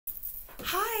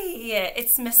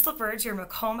It's Miss LaBerge, your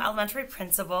Macomb Elementary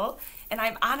principal, and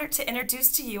I'm honored to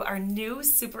introduce to you our new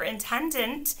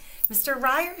superintendent, Mr.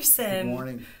 Ryerson. Good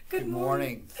morning. Good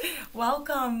morning.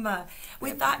 Welcome.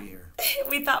 We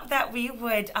thought that we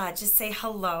would just say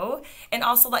hello and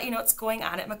also let you know what's going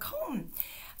on at Macomb.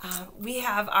 We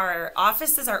have our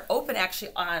offices are open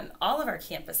actually on all of our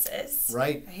campuses.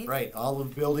 Right. All the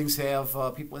buildings have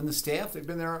people in the staff. They've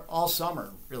been there all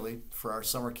summer, really, for our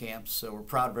summer camps. So we're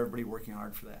proud of everybody working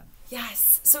hard for that.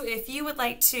 Yes. So if you would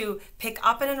like to pick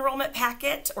up an enrollment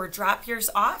packet or drop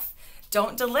yours off,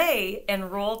 don't delay.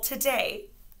 Enroll today.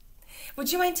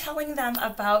 Would you mind telling them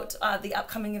about the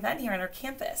upcoming event here on our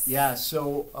campus? Yeah.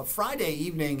 So Friday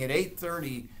evening at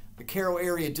 8:30. The Carroll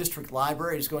Area District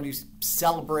Library is going to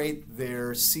celebrate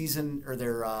their season or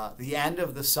the end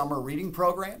of the summer reading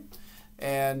program,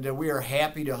 and we are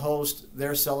happy to host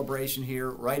their celebration here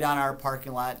right on our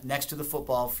parking lot next to the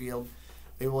football field.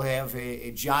 They will have a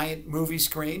giant movie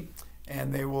screen,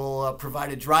 and they will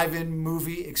provide a drive-in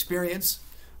movie experience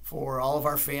for all of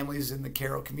our families in the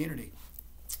Carroll community.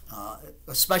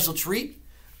 A special treat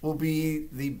will be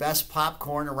the best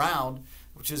popcorn around,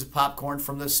 which is popcorn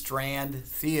from the Strand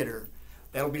Theater.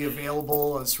 That'll be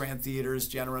available. Strand Theater is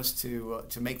generous to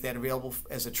make that available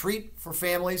as a treat for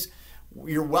families.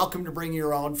 You're welcome to bring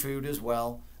your own food as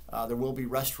well. There will be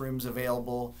restrooms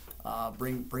available.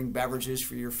 Bring beverages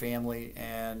for your family,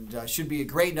 and should be a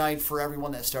great night for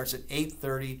everyone. That starts at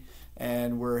 8:30,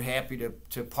 and we're happy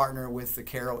to partner with the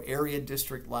Carroll Area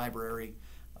District Library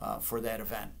for that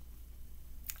event.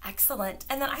 Excellent.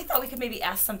 And then I thought we could maybe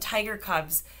ask some Tiger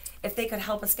Cubs if they could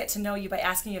help us get to know you by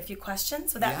asking you a few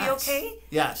questions. Would that be okay?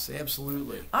 Yes,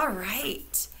 absolutely. All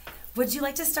right. Would you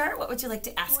like to start? What would you like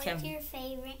to ask him? What's your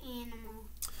favorite animal?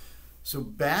 So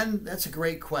Ben, that's a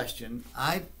great question.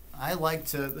 I like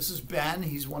to, this is Ben,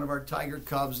 he's one of our Tiger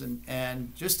Cubs,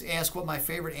 and just to ask what my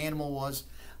favorite animal was,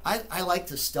 I like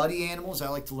to study animals. I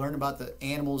like to learn about the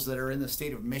animals that are in the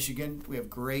state of Michigan. We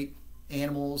have great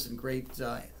animals and great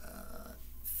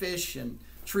fish and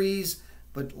trees.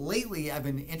 But lately, I've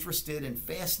been interested and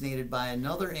fascinated by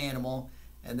another animal,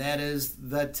 and that is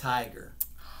the tiger.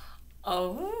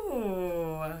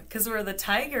 Oh, because we're the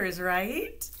tigers,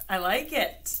 right? I like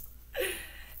it.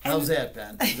 How's that,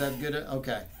 Ben? Is that good?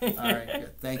 Okay. All right,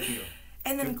 good. Thank you.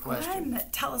 And then Good question. Glenn,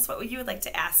 tell us what you would like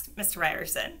to ask Mr.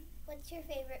 Ryerson. What's your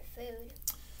favorite food?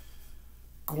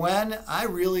 Gwen,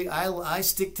 I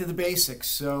stick to the basics.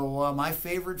 So my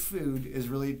favorite food is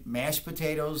really mashed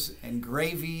potatoes and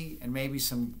gravy and maybe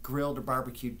some grilled or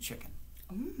barbecued chicken.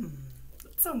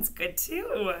 That sounds good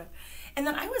too. And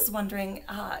then I was wondering,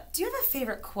 do you have a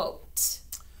favorite quote?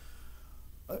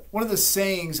 One of the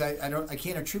sayings I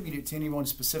can't attribute it to anyone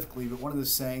specifically, but one of the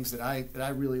sayings that I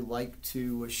really like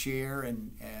to share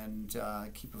and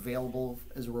keep available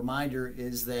as a reminder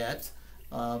is that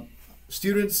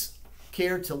students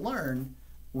care to learn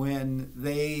when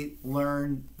they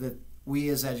learn that we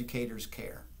as educators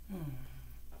care.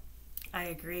 I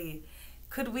agree.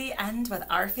 Could we end with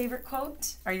our favorite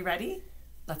quote? Are you ready?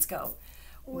 Let's go.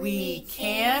 We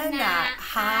cannot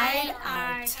hide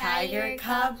our Tiger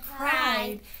Cub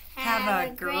pride.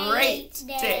 Have a great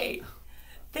day.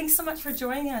 Thanks so much for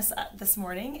joining us this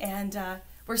morning, and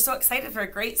we're so excited for a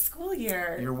great school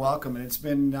year. You're welcome, and it's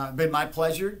been my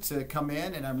pleasure to come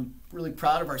in, and I'm really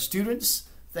proud of our students.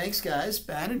 Thanks, guys,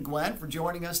 Ben and Gwen, for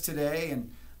joining us today,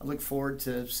 and I look forward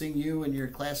to seeing you and your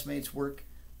classmates work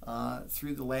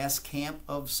through the last camp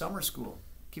of summer school.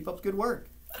 Keep up the good work.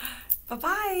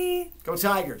 Bye-bye. Go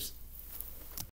Tigers.